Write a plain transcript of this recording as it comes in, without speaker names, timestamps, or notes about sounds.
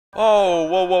Oh,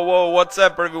 whoa, whoa, whoa, what's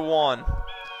up, everyone?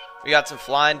 We got some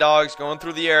flying dogs going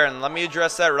through the air, and let me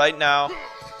address that right now.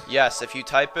 Yes, if you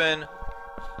type in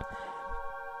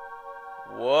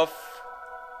woof,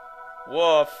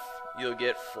 woof, you'll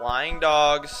get flying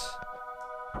dogs.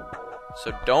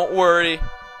 So don't worry.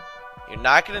 You're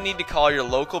not going to need to call your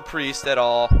local priest at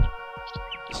all.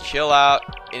 Just chill out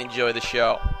and enjoy the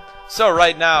show. So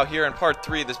right now, here in part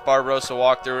 3 of this Barbarossa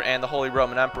walkthrough and the Holy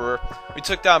Roman Emperor, we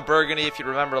took down Burgundy. If you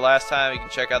remember last time, you can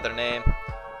check out their name.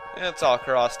 It's all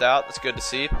crossed out. That's good to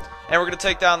see. And we're going to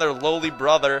take down their lowly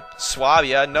brother,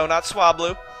 Swabia. No, not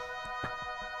Swablu.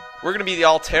 We're going to be the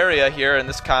Altaria here in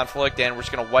this conflict, and we're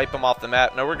just going to wipe them off the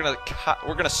map. No, we're going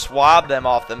to swab them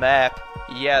off the map.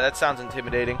 Yeah, that sounds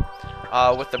intimidating.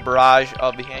 With the barrage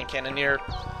of the hand cannoneer.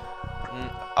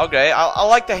 Okay, I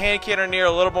like the hand cannoneer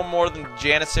a little bit more than the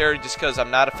Janissary just because I'm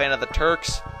not a fan of the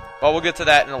Turks. But we'll get to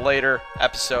that in a later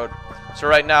episode. So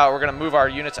right now, we're going to move our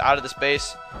units out of this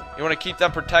base. You want to keep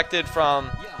them protected from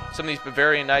some of these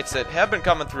Bavarian knights that have been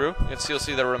coming through. You can still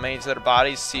see the remains of their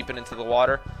bodies seeping into the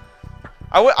water.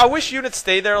 I wish units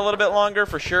stayed there a little bit longer,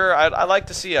 for sure. I'd like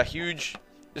to see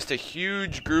just a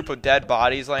huge group of dead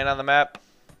bodies laying on the map.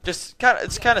 It's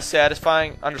kind of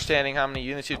satisfying understanding how many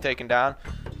units you've taken down.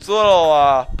 It's a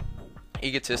little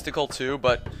egotistical too,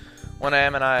 but when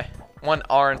am I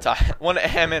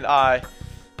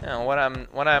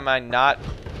not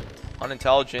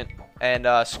unintelligent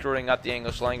and screwing up the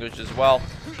English language as well?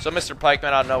 So, Mr. Pikeman,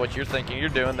 I don't know what you're thinking you're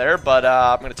doing there, but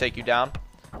I'm going to take you down.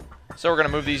 So we're going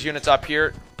to move these units up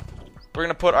here. We're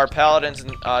going to put our paladins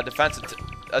in defense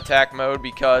attack mode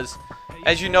because,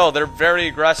 as you know, they're very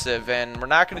aggressive, and we're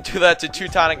not going to do that to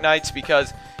Teutonic knights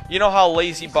because you know how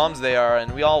lazy bums they are,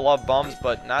 and we all love bums,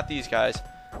 but not these guys.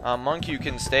 Monk, you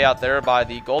can stay out there by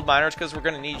the gold miners because we're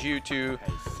going to need you to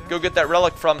go get that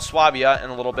relic from Swabia in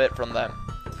a little bit from them,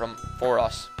 from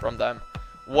them,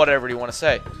 whatever you want to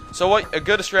say. So what a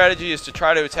good strategy is to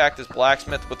try to attack this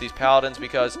blacksmith with these paladins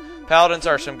because paladins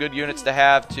are some good units to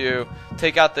have to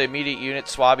take out the immediate unit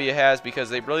Swabia has because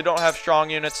they really don't have strong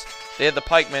units. They have the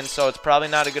pikemen, so it's probably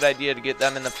not a good idea to get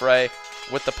them in the fray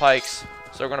with the pikes.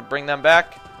 So we're going to bring them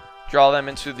back, draw them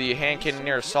into the hand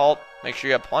cannoneer assault. Make sure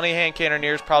you have plenty of hand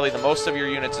cannoneers. Probably the most of your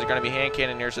units is going to be hand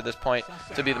cannoneers at this point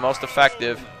to be the most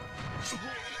effective.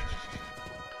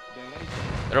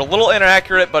 They're a little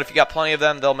inaccurate, but if you got plenty of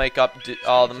them, they'll make up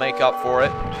for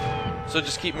it. So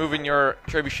just keep moving your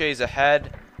trebuchets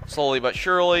ahead, slowly but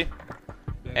surely,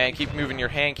 and keep moving your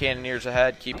hand cannoneers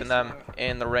ahead, keeping them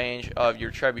in the range of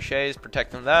your trebuchets,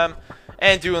 protecting them,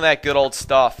 and doing that good old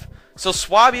stuff. So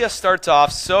Swabia starts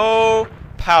off so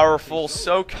powerful,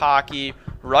 so cocky,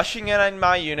 rushing in on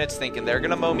my units, thinking they're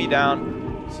gonna mow me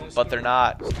down, but they're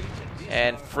not.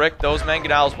 And frick, those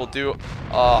Mangonels will do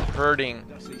hurting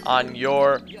on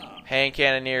your hand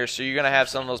cannoneers. So you're gonna have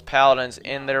some of those paladins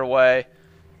in their way,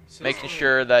 making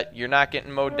sure that you're not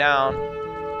getting mowed down.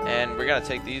 And we're gonna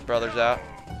take these brothers out.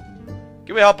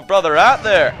 Can we help a brother out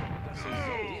there?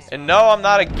 And no, I'm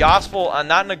not in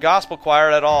a gospel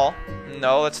choir at all.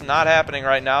 No, that's not happening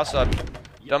right now. So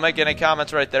don't make any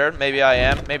comments right there. Maybe I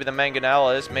am. Maybe the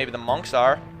Mangonel is. Maybe the monks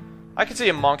are. I can see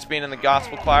a monks being in the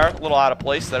gospel choir. A little out of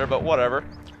place there, but whatever.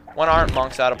 When aren't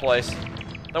monks out of place?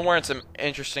 They're wearing some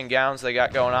interesting gowns they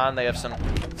got going on. They have some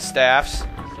staffs.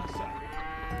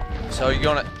 So you're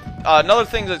going to... another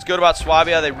thing that's good about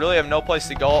Swabia, they really have no place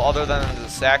to go other than the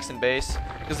Saxon base.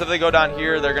 Because if they go down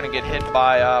here, they're going to get hit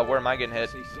by... where am I getting hit?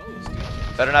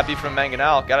 Better not be from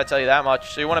Mangonel. Gotta tell you that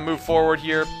much. So you want to move forward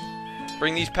here.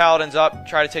 Bring these paladins up.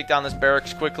 Try to take down this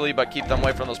barracks quickly, but keep them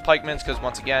away from those pikemen because,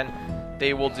 once again,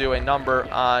 they will do a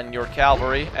number on your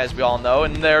cavalry, as we all know.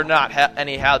 And they're not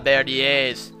any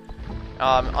halberdiers.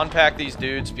 Unpack these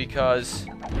dudes because...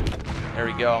 there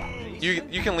we go.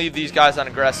 You can leave these guys on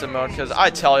aggressive mode because I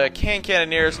tell you,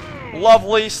 cannoneers,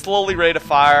 lovely, slowly rate of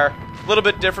fire. A little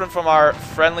bit different from our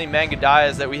friendly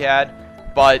Mangadayas that we had,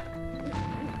 but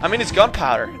I mean, it's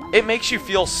gunpowder. It makes you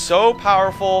feel so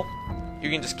powerful. You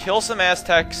can just kill some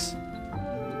Aztecs.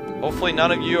 Hopefully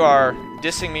none of you are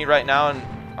dissing me right now and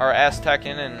are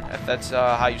Aztecing, and if that's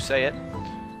how you say it.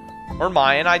 Or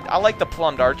Mayan. I like the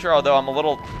plumbed archer, although I'm a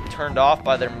little turned off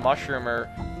by their mushroom or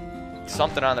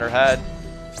something on their head.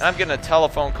 And I'm getting a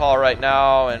telephone call right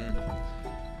now, and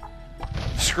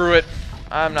screw it.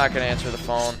 I'm not going to answer the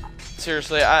phone.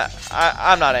 Seriously,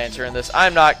 I'm not answering this.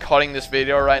 I'm not cutting this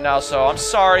video right now, so I'm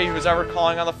sorry who's ever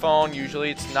calling on the phone.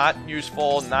 Usually it's not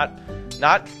useful, not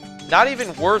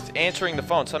even worth answering the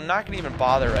phone, so I'm not going to even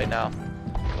bother right now.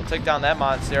 We'll take down that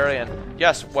monastery, and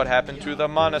yes, what happened to the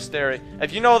monastery?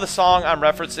 If you know the song I'm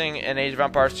referencing in Age of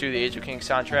Empires 2, the Age of Kings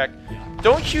soundtrack,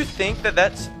 don't you think that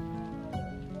that's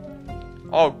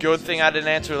Oh, good thing I didn't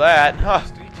answer that. Huh.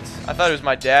 I thought it was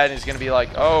my dad, and he's gonna be like,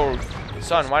 "Oh,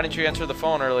 son, why didn't you answer the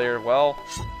phone earlier?" Well,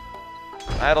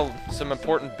 I had some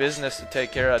important business to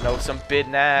take care of. No, some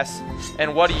business.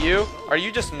 And what are you? Are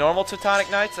you just normal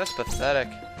Teutonic Knights? That's pathetic.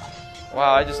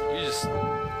 Wow,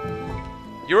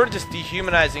 you're just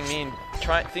dehumanizing me and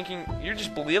thinking you're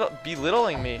just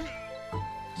belittling me.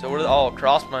 So what are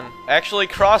crossmen? Actually,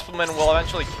 crossmen will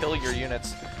eventually kill your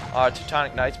units,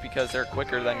 Teutonic Knights, because they're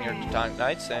quicker than your Teutonic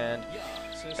Knights, and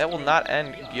that will not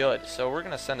end good. So we're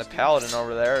gonna send a paladin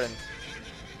over there and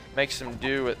make some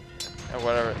do with or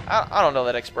whatever. I don't know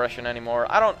that expression anymore.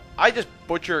 I just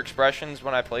butcher expressions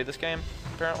when I play this game,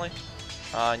 apparently.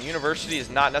 And university is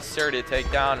not necessary to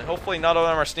take down, and hopefully none of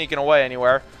them are sneaking away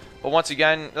anywhere. But once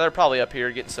again, they're probably up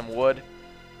here getting some wood.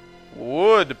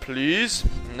 Wood, please.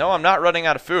 No, I'm not running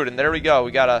out of food, and there we go.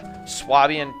 We got a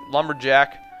Swabian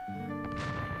lumberjack.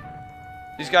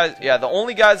 These guys, yeah, the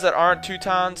only guys that aren't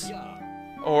Teutons,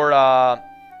 or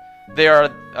they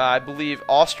are, I believe,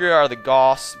 Austria are the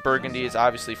Goths. Burgundy is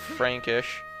obviously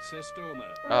Frankish. What's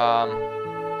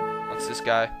this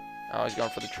guy? Oh, he's going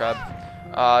for the treb.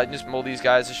 Just mold these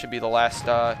guys. This should be the last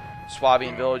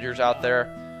Swabian villagers out there.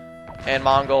 And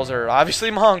Mongols are obviously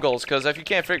Mongols, because if you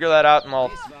can't figure that out, well,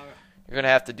 you're going to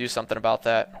have to do something about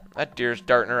that. That deer's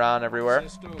darting around everywhere.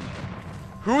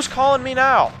 Who's calling me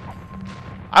now?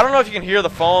 I don't know if you can hear the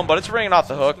phone, but it's ringing off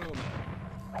the hook.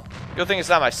 Good thing it's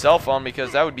not my cell phone,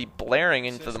 because that would be blaring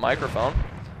into the microphone.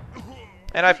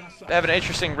 And I have an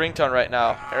interesting ringtone right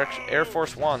now, Air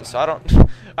Force One. So I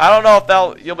don't know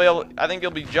if you'll be able. I think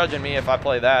you'll be judging me if I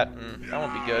play that, and that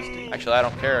won't be good. Actually, I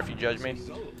don't care if you judge me.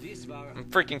 I'm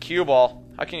freaking cue ball.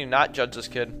 How can you not judge this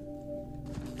kid?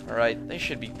 All right, they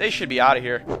should be out of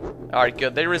here. All right,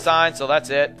 good. They resigned, so that's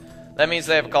it. That means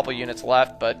they have a couple units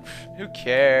left, but who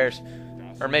cares?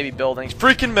 Or maybe buildings.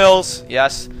 Freaking mills.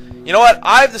 Yes. You know what?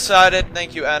 I've decided.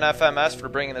 Thank you, NFMS, for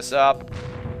bringing this up.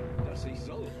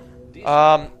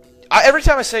 Every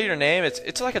time I say your name,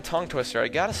 it's like a tongue twister. I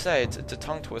gotta say, it's a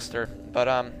tongue twister. But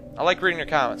I like reading your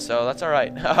comments, so that's all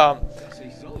right.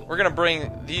 We're gonna bring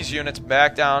these units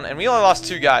back down, and we only lost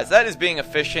 2 guys. That is being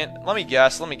efficient. Let me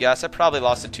guess. I probably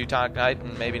lost a Teutonic Knight,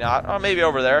 and maybe not. Or maybe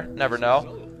over there. Never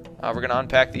know. We're gonna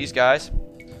unpack these guys,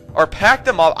 or pack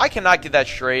them up. I cannot get that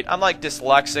straight. I'm like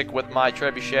dyslexic with my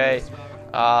trebuchet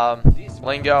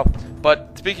lingo.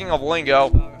 But speaking of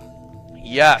lingo,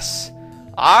 yes,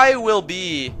 I will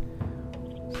be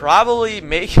probably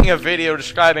making a video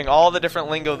describing all the different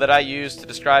lingo that I use to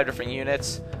describe different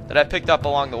units that I picked up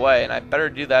along the way, and I better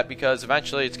do that because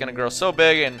eventually it's going to grow so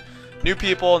big and new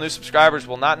people, new subscribers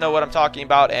will not know what I'm talking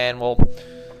about, and will,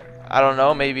 I don't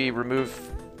know, maybe remove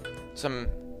some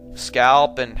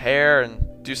scalp and hair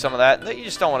and do some of that. You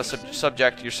just don't want to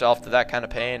subject yourself to that kind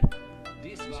of pain.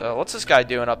 So what's this guy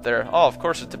doing up there? Oh, of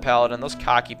course it's a paladin, those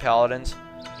cocky paladins.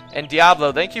 And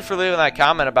Diablo, thank you for leaving that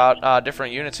comment about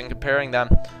different units and comparing them.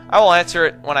 I will answer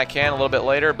it when I can a little bit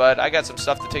later, but I got some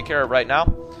stuff to take care of right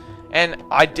now. And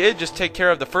I did just take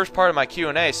care of the first part of my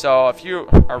Q&A, so if you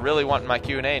are really wanting my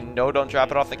Q&A, no, don't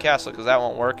drop it off the castle, because that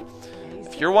won't work.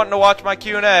 If you're wanting to watch my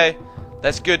Q&A,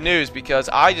 that's good news, because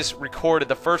I just recorded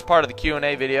the first part of the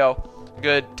Q&A video a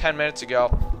good 10 minutes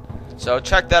ago. So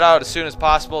check that out as soon as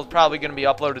possible. It's probably going to be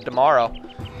uploaded tomorrow.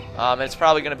 It's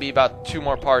probably going to be about 2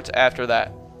 more parts after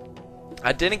that.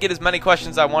 I didn't get as many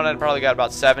questions as I wanted. I probably got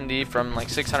about 70 from like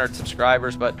 600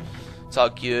 subscribers, but it's all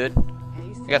good.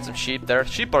 I got some sheep there.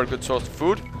 Sheep are a good source of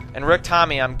food. And Rick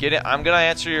Tommy, I'm gonna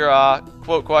answer your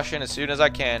quote question as soon as I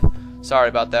can. Sorry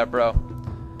about that, bro.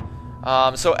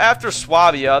 So after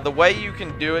Swabia, the way you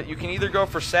can do it, you can either go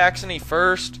for Saxony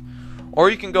first, or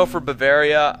you can go for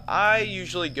Bavaria. I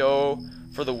usually go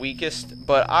for the weakest,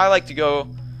 but I like to go.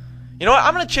 You know what?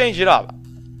 I'm gonna change it up.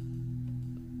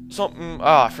 Something.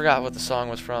 Oh, I forgot what the song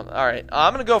was from. All right,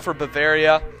 I'm gonna go for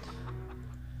Bavaria.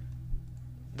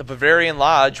 The Bavarian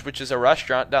Lodge, which is a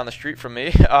restaurant down the street from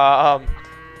me.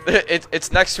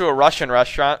 It's next to a Russian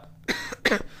restaurant.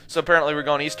 So apparently we're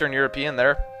going Eastern European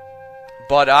there.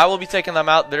 But I will be taking them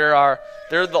out. They're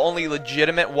the only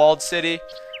legitimate walled city.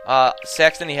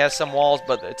 Saxony has some walls,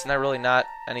 but it's really not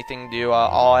anything to do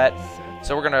all at.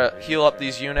 So we're going to heal up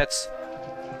these units.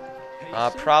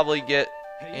 Probably get,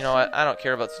 you know what, I don't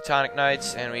care about the Teutonic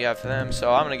Knights, and we have them.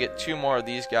 So I'm going to get 2 more of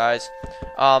these guys.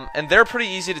 And they're pretty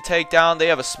easy to take down. They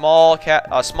have a small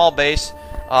base,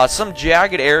 some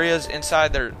jagged areas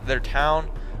inside their town,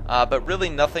 but really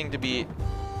nothing to be, you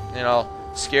know,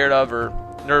 scared of or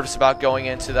nervous about going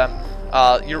into them.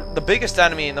 The biggest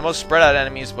enemy and the most spread out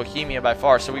enemy is Bohemia by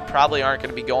far, so we probably aren't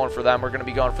going to be going for them. We're going to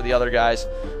be going for the other guys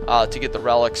to get the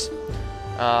relics.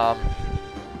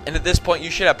 And at this point,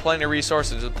 you should have plenty of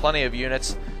resources and plenty of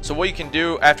units. So what you can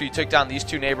do after you take down these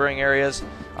 2 neighboring areas,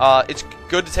 it's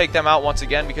good to take them out once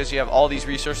again because you have all these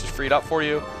resources freed up for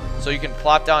you. So you can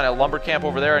plop down a lumber camp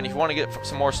over there, and if you want to get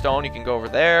some more stone, you can go over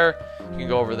there. You can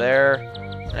go over there.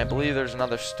 And I believe there's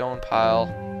another stone pile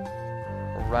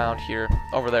around here.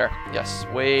 Over there. Yes,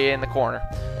 way in the corner.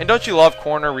 And don't you love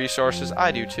corner resources?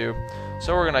 I do too.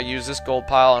 So we're going to use this gold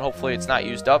pile, and hopefully it's not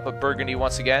used up. But Burgundy,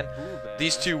 once again,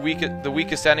 these 2 the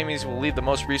weakest enemies will leave the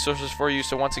most resources for you.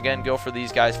 So once again, go for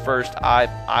these guys first.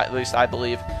 At least I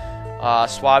believe.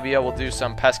 Swabia will do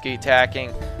some pesky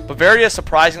attacking. Bavaria,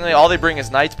 surprisingly, all they bring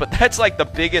is knights, but that's like the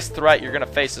biggest threat you're going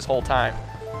to face this whole time.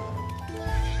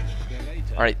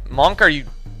 Alright, Monk, are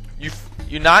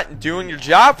you're not doing your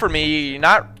job for me. You're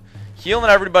not healing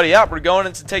everybody up. We're going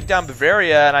in to take down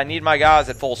Bavaria, and I need my guys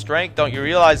at full strength. Don't you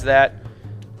realize that?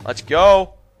 Let's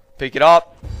go. Pick it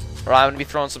up, or I'm going to be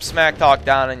throwing some smack talk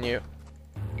down on you.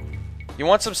 You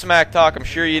want some smack talk? I'm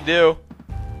sure you do.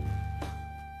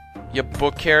 You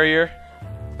book carrier.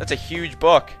 That's a huge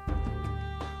book.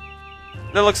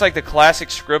 It looks like the classic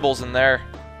scribbles in there.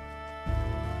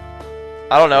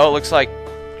 I don't know. It looks like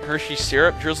Hershey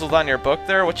syrup drizzled on your book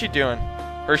there. What you doing?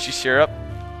 Hershey syrup.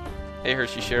 Hey,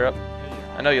 Hershey syrup.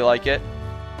 I know you like it.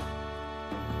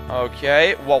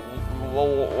 Okay. Well,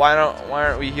 why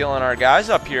aren't we healing our guys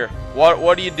up here?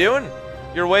 What are you doing?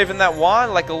 You're waving that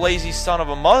wand like a lazy son of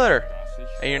a mother,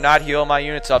 and you're not healing my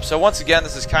units up. So once again,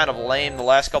 this is kind of lame the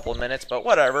last couple of minutes, but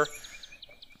whatever.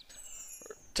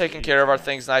 Taking care of our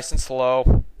things nice and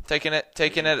slow, taking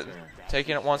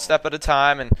it one step at a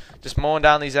time, and just mowing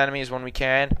down these enemies when we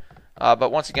can.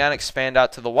 But once again, expand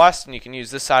out to the west, and you can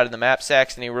use this side of the map.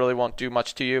 Saxony really won't do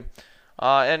much to you,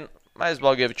 and might as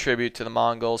well give a tribute to the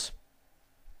Mongols.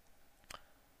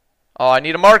 Oh, I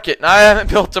need a market, and I haven't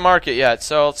built a market yet.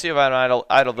 So let's see if I have an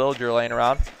idle villager laying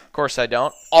around. Of course I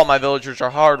don't. All my villagers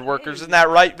are hard workers. Isn't that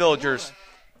right, villagers?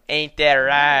 Ain't that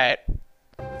right?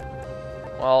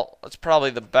 Well, that's probably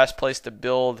the best place to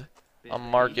build a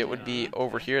market would be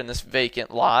over here in this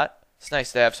vacant lot. It's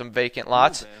nice to have some vacant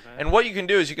lots. And what you can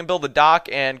do is you can build a dock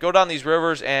and go down these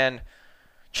rivers and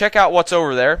check out what's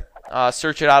over there.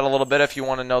 Search it out a little bit if you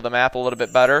want to know the map a little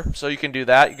bit better. So you can do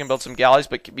that. You can build some galleys,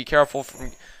 but be careful.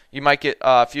 You might get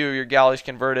a few of your galleys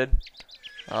converted.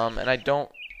 And I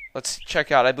don't... Let's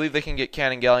check out. I believe they can get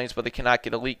cannon galleons, but they cannot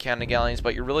get elite cannon galleons.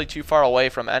 But you're really too far away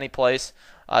from any place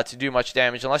to do much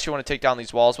damage, unless you want to take down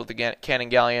these walls with the cannon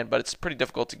galleon. But it's pretty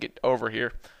difficult to get over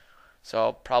here,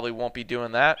 so probably won't be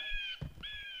doing that.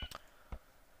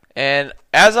 And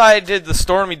as I did the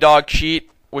Stormy Dog cheat,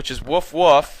 which is woof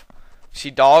woof, you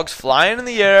see dogs flying in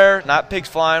the air, not pigs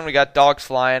flying. We got dogs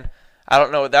flying. I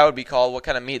don't know what that would be called. What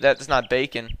kind of meat? That's not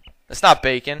bacon. That's not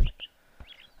bacon.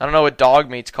 I don't know what dog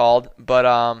meat's called, but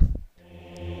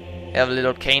have a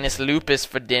little Canis lupus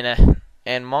for dinner.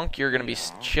 And Monk, you're gonna be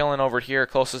chilling over here,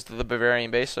 closest to the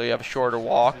Bavarian base, so you have a shorter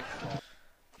walk.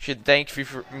 Should thank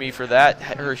me for that,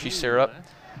 Hershey syrup.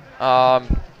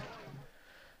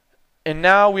 And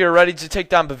now we are ready to take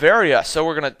down Bavaria. So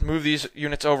we're gonna move these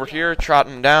units over here, trot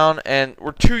them down, and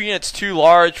we're 2 units too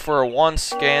large for a 1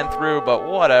 scan through, but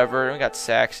whatever. We got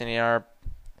Saxony in our...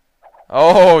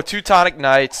 Oh, Teutonic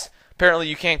Knights. Apparently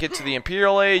you can't get to the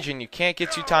Imperial Age, and you can't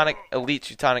get elite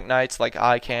Teutonic Knights like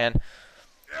I can.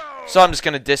 So I'm just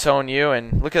going to disown you,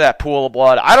 and look at that pool of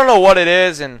blood. I don't know what it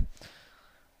is and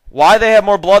why they have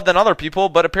more blood than other people,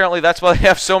 but apparently that's why they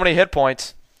have so many hit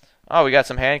points. Oh, we got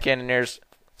some hand cannoneers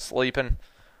sleeping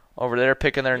over there,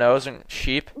 picking their nose, and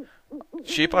sheep.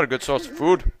 Sheep are a good source of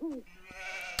food.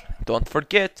 Don't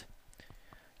forget,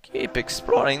 keep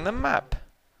exploring the map.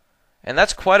 And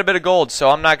that's quite a bit of gold, so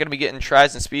I'm not going to be getting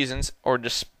tries and speasons or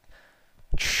just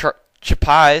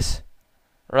chippies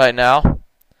right now.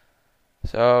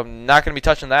 So I'm not going to be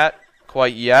touching that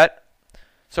quite yet.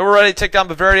 So we're ready to take down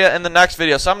Bavaria in the next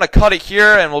video. So I'm going to cut it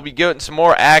here, and we'll be getting some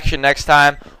more action next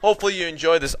time. Hopefully you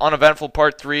enjoyed this uneventful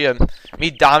part 3 of me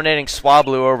dominating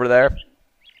Swablu over there.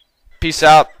 Peace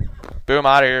out. Boom,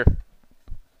 out of here.